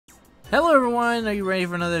Hello everyone, are you ready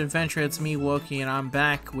for another adventure? It's me, Wookie, and I'm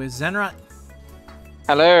back with Zenrot.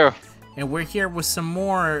 Hello. And we're here with some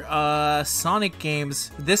more Sonic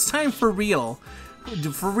games, this time for real.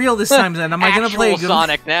 For real this time, Zen. Am I gonna play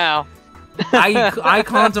Sonic now? I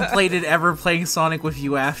contemplated ever playing Sonic with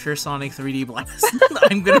you after Sonic 3D Blast.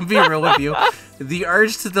 I'm gonna be real with you. The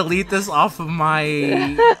urge to delete this off of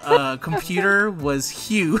my computer was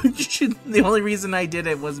huge. The only reason I did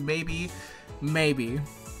it was maybe.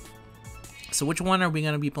 So which one are we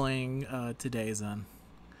gonna be playing today, Zen?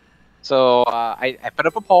 So I put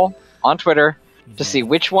up a poll on Twitter to see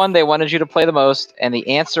which one they wanted you to play the most, and the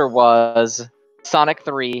answer was Sonic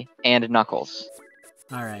 3 and Knuckles.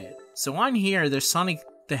 Alright, so on here there's Sonic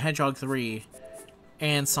the Hedgehog 3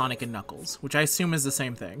 and Sonic and Knuckles, which I assume is the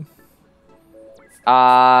same thing.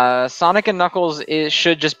 Sonic and Knuckles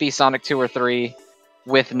should just be Sonic 2 or 3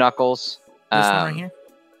 with Knuckles. This one right here?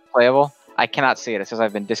 Playable. I cannot see it. It says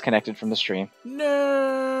I've been disconnected from the stream. No.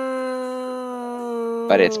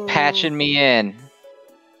 But it's patching me in.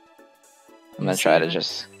 I'm gonna try to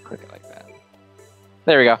just click it like that.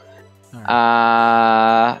 There we go.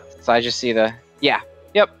 Right. So I just see the... Yeah.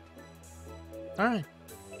 Yep. Alright.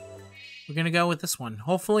 We're gonna go with this one.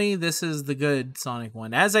 Hopefully this is the good Sonic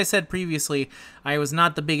one. As I said previously, I was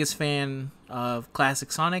not the biggest fan of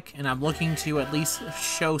classic Sonic, and I'm looking to at least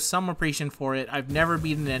show some appreciation for it. I've never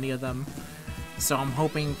beaten any of them, so I'm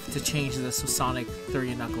hoping to change this with Sonic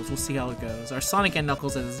 3 and Knuckles. We'll see how it goes. Or Sonic and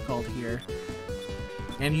Knuckles as it's called here.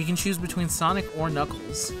 And you can choose between Sonic or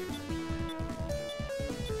Knuckles.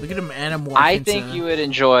 Look at him anamorph. I think you would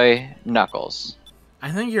enjoy Knuckles.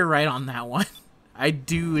 I think you're right on that one. I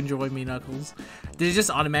do enjoy me Knuckles. Did it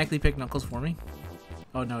just automatically pick Knuckles for me?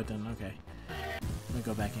 Oh, no, it didn't. Okay. Let me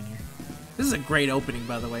go back in here. This is a great opening,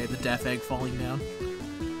 by the way, the death egg falling down.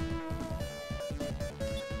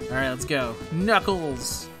 Alright, let's go.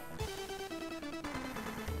 Knuckles!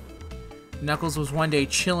 Knuckles was one day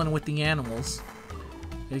chilling with the animals.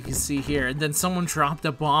 You can see here. And then someone dropped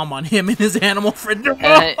a bomb on him and his animal friend.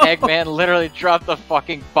 And Eggman literally dropped a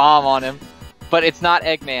fucking bomb on him. But it's not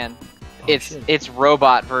Eggman. Oh, it's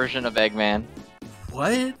robot version of Eggman.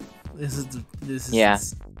 What? This is yeah.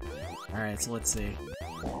 Alright, so let's see.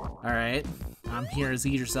 Alright. I'm here as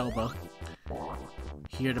Idris Elba.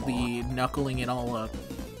 Here to be knuckling it all up.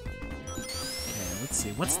 Okay, let's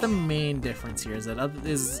see. What's the main difference here?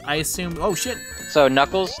 Is I assume... Oh, shit! So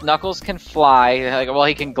Knuckles can fly. Well,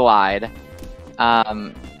 he can glide.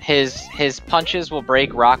 His punches will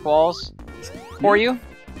break rock walls for you.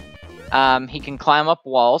 He can climb up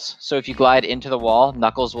walls, so if you glide into the wall,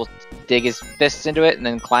 Knuckles will dig his fists into it and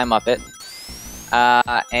then climb up it.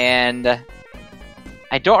 And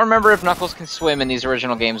I don't remember if Knuckles can swim in these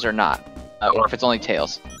original games or not, or if it's only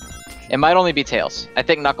Tails. It might only be Tails. I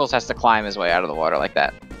think Knuckles has to climb his way out of the water like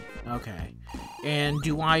that. Okay. And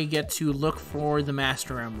do I get to look for the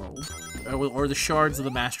Master Emerald? Or the shards of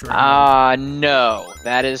the Master Emerald? No.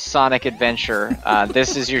 That is Sonic Adventure.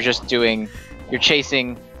 This is you're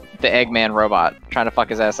chasing the Eggman robot, trying to fuck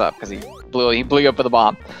his ass up because he blew you up with a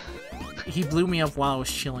bomb. He blew me up while I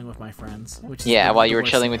was chilling with my friends. Which is while you were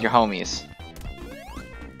chilling with your homies.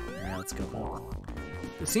 Alright, let's go.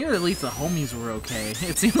 It seemed at least the homies were okay.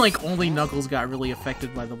 It seemed like only Knuckles got really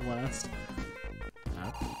affected by the blast.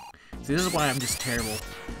 See, this is why I'm just terrible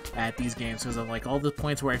at these games, because of like all the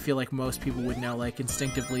points where I feel like most people would know, like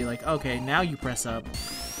instinctively, like, okay, now you press up.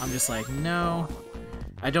 I'm just like, no.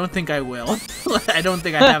 I don't think I will. I don't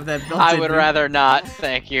think I have that built I would rather not,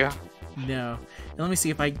 thank you. No. And let me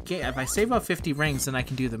see, if I save up 50 rings, then I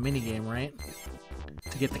can do the minigame, right?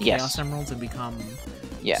 To get the Chaos Emeralds and become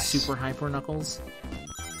Super Hyper Knuckles.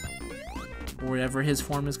 Or whatever his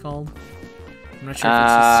form is called. I'm not sure if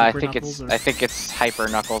it's Super Knuckles I think it's Hyper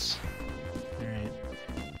Knuckles. Alright.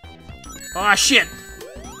 Oh shit!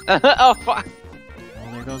 Oh fuck!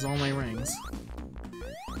 Well, there goes all my rings.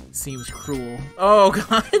 Seems cruel. Oh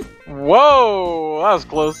god! Whoa! That was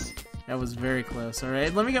close. That was very close.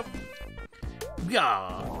 Alright, let me go.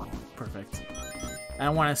 Yeah, perfect. I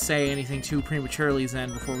don't want to say anything too prematurely,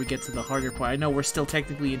 Zen, before we get to the harder part. I know we're still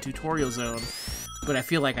technically in tutorial zone, but I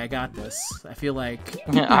feel like I got this. I feel like...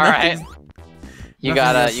 Alright. You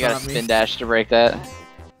gotta spin dash to break that.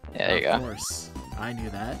 Yeah, there you go. Of course. I knew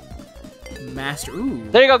that. Master... Ooh.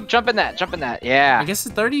 There you go, jump in that, yeah. I guess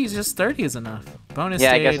 30 is just 30 is enough. Bonus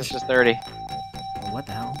stage. I guess it's just 30. Oh, what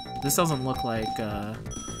the hell? This doesn't look like,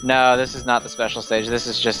 No, this is not the special stage, this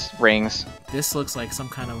is just rings. This looks like some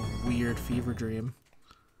kind of weird fever dream.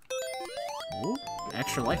 Ooh,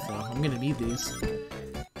 extra life though, I'm gonna need these.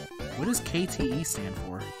 What does KTE stand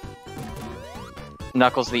for?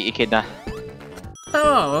 Knuckles the Echidna.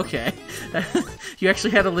 Oh, okay. You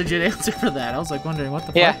actually had a legit answer for that. I was like wondering what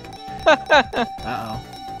the Yeah. fuck. Uh-oh.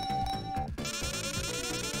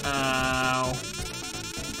 Oh.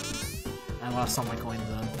 I lost all my coins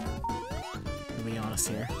then. To be honest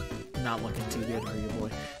here. Not looking too good for you,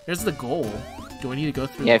 boy. There's the goal. Do I need to go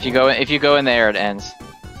through? Yeah, if you go in there, it ends.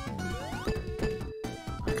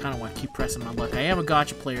 I kind of want to keep pressing my luck. I am a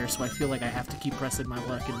gacha player, so I feel like I have to keep pressing my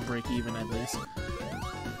luck and break even at least.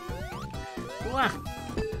 Wah.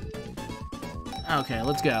 Okay,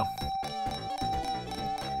 let's go.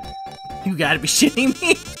 You gotta be shitting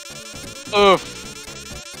me. Oof.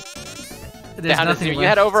 There's Down to nothing 0. You left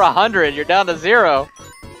had over 100. You're down to 0.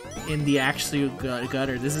 in the actually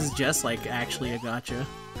gutter. This is just like actually a gacha.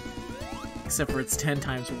 Except for it's 10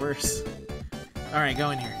 times worse. Alright,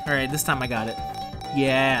 go in here. Alright, this time I got it.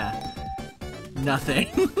 Yeah. Nothing.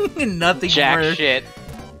 Nothing Jack worth. shit.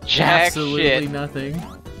 Jack Absolutely shit. nothing.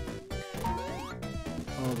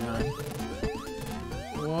 Oh god.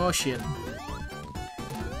 Oh shit.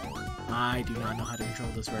 I do not know how to control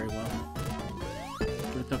this very well.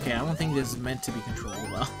 But okay, I don't think this is meant to be controlled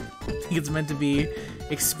well. I think it's meant to be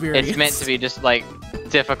experienced. It's meant to be just like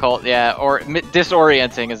difficult, yeah, or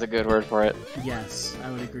disorienting is a good word for it. Yes,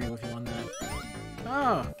 I would agree with you on that.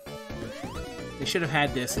 Oh. They should have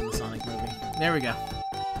had this in the Sonic movie. There we go.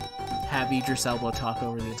 Have Idris Elba talk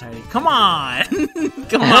over the entirety. Come on!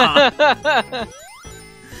 Come on!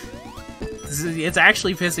 It's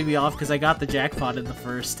actually pissing me off because I got the jackpot in the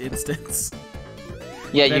first instance.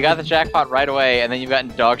 Yeah, you got the jackpot right away, and then you've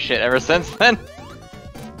gotten dog shit ever since then.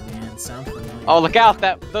 Man, sound familiar. Oh, look out!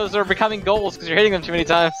 Those are becoming goals because you're hitting them too many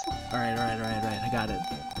times. Alright, I got it.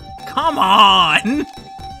 Come on!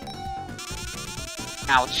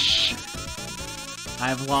 Ouch.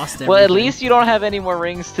 I've lost everything. Well, at least you don't have any more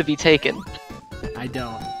rings to be taken. I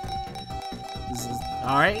don't. This is...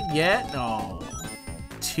 Alright, yeah? No.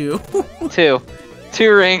 2.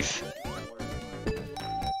 2 rings.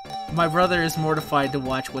 My brother is mortified to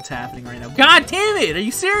watch what's happening right now. God damn it! Are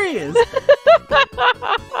you serious?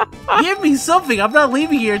 Give me something! I'm not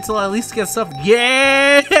leaving here until I at least get something.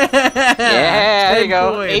 Yeah! Yeah, there you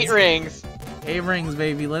go. Coins. 8 rings. 8 rings,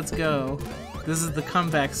 baby. Let's go. This is the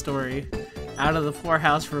comeback story. Out of the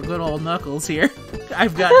poorhouse for good old Knuckles here.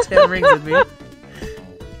 I've got 10 rings in me.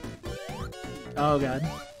 Oh god.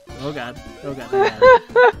 Oh god. Oh god. Oh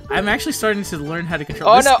god. I'm actually starting to learn how to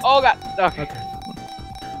control this. No! Oh god. Okay.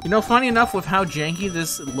 You know, funny enough with how janky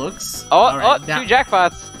this looks. Oh, 2 now...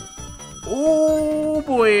 jackpots. Oh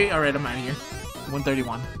boy. Alright, I'm out of here.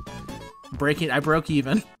 131. I broke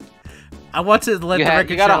even. I want to let the record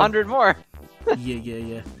show. You got 100 more.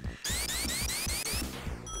 Yeah.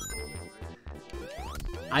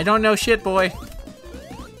 I don't know shit, boy.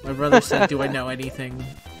 My brother said, do I know anything?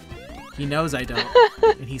 He knows I don't,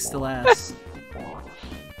 and he still asks.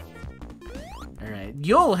 Alright,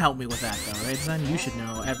 you'll help me with that though, right, son? You should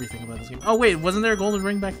know everything about this game. Oh wait, wasn't there a golden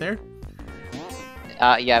ring back there?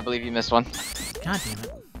 Yeah, I believe you missed one. God damn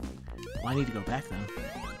it. Well, I need to go back then.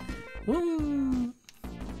 Woo!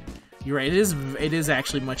 You're right, it is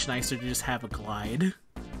actually much nicer to just have a glide.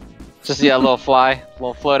 Just, yeah, a little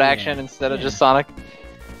float action instead of just Sonic.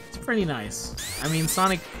 Pretty nice. I mean,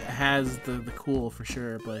 Sonic has the cool for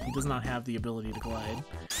sure, but he does not have the ability to glide,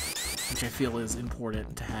 which I feel is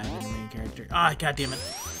important to have in the main character. Ah, god damn it!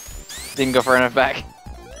 Didn't go far enough back.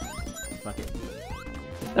 Fuck it.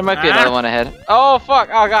 There might be another one ahead. Oh fuck!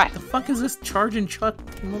 Oh god! The fuck is this charge and chuck,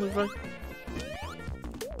 you motherfucker?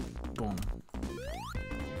 Boom.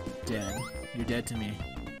 Dead. You're dead to me.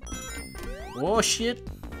 Oh shit!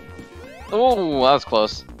 Oh, that was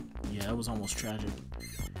close. Yeah, that was almost tragic.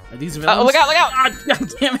 Are these villains? Oh, look out! Look out! Ah,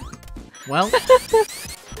 god damn it! Well,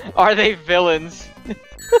 are they villains?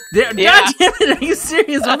 yeah. God damn it! Are you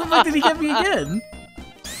serious? How the fuck did he get me again?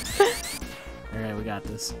 All right, we got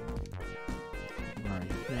this. All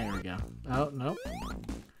right, there we go. Oh no!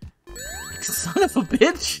 Son of a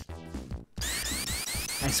bitch!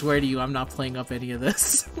 I swear to you, I'm not playing up any of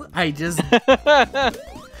this. I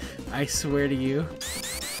swear to you.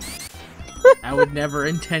 I would never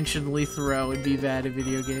intentionally throw and be bad at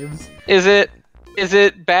video games. Is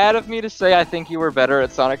it bad of me to say I think you were better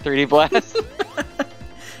at Sonic 3D Blast?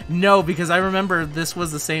 No, because I remember this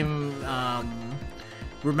was the same.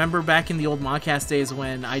 Remember back in the old modcast days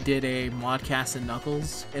when I did a modcast in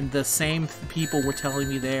Knuckles, and the same people were telling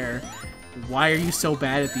me there, "Why are you so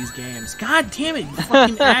bad at these games?" God damn it, you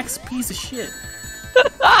fucking axe piece of shit!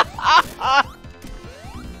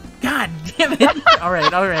 God damn it!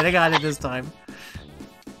 Alright, I got it this time.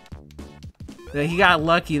 He got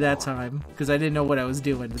lucky that time, because I didn't know what I was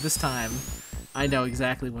doing, but this time, I know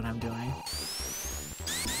exactly what I'm doing.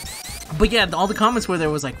 But yeah, all the comments were there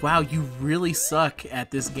was like, wow, you really suck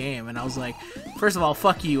at this game. And I was like, first of all,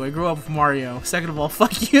 fuck you. I grew up with Mario. Second of all,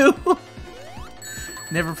 fuck you.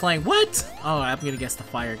 Never playing. What? Oh, I'm gonna guess the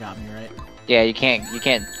fire got me, right? Yeah, you can't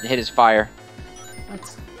hit his fire.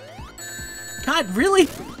 What? God, really?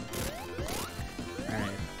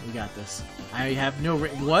 Alright, we got this. I have no...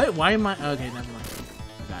 What? Why am I... Okay, never mind.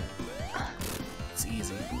 Got it. It's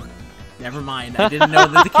easy. Never mind. I didn't know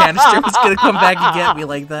that the canister was gonna come back and get me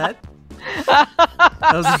like that.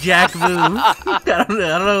 That was a jack move. I don't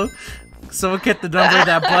know. Someone get the number of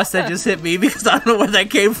that bus that just hit me because I don't know where that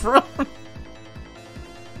came from.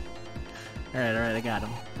 Alright, I got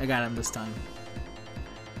him. I got him this time.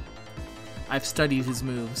 I've studied his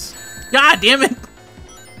moves. God damn it!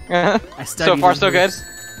 I studied so far, his so moves.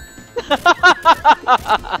 Good.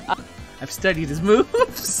 I've studied his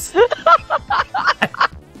moves.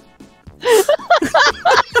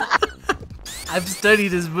 I've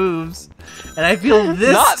studied his moves, and I feel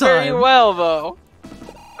this Not time. very well, though.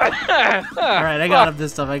 Alright, I got him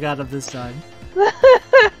this time.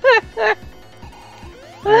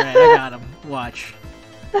 Alright, I got him. Watch.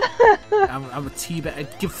 I'm a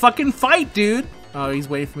teabag. Fucking fight, dude! Oh, he's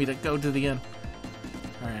waiting for me to go to the end.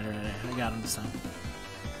 Alright, I got him this time.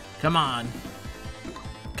 Come on.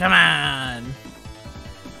 Come on!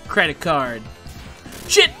 Credit card.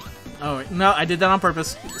 Shit! Oh, no, I did that on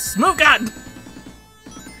purpose. Smooth God!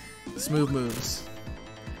 Smooth moves.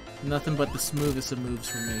 Nothing but the smoothest of moves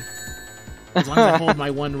for me. As long as I hold my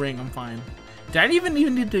one ring, I'm fine. Do I even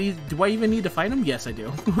need to? Do I even need to fight him? Yes, I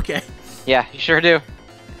do. Okay. Yeah, you sure do.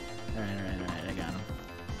 Alright, I got him.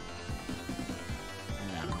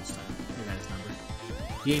 I got him this time. I got his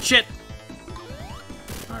number. He ain't shit!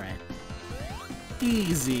 Alright.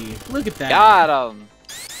 Easy. Look at that. Got him.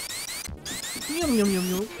 Yum, yum, yum,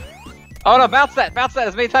 yum. Oh no, bounce that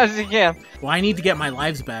as many times as you can. Well, I need to get my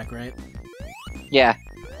lives back, right? Yeah,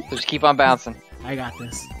 so just keep on bouncing. I got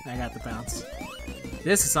this. I got the bounce.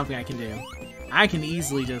 This is something I can do. I can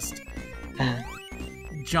easily just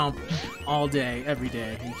jump all day, every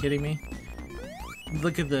day. Are you kidding me?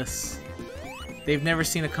 Look at this. They've never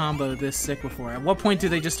seen a combo this sick before. At what point do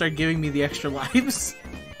they just start giving me the extra lives?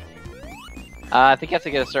 I think you have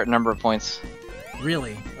to get a certain number of points.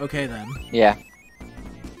 Really? Okay then. Yeah.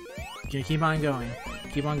 Okay, keep on going.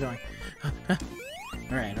 Keep on going.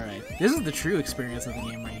 Alright. This is the true experience of the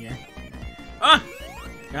game right here. Ah!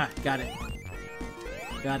 Got it.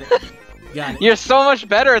 Got it. You're so much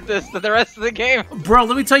better at this than the rest of the game. Bro,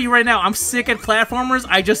 let me tell you right now, I'm sick at platformers.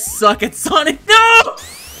 I just suck at Sonic. No!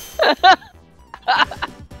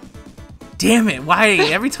 Damn it, why?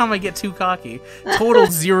 Every time I get too cocky. Total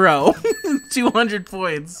 0. 200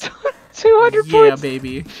 points. 200 points. Yeah,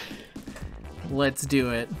 baby. Let's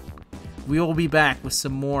do it. We will be back with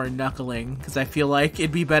some more knuckling, because I feel like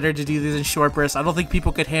it'd be better to do these in short bursts. I don't think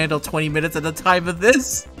people could handle 20 minutes at a time of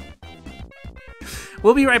this.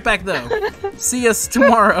 We'll be right back, though. See us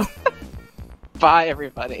tomorrow. Bye,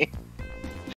 everybody.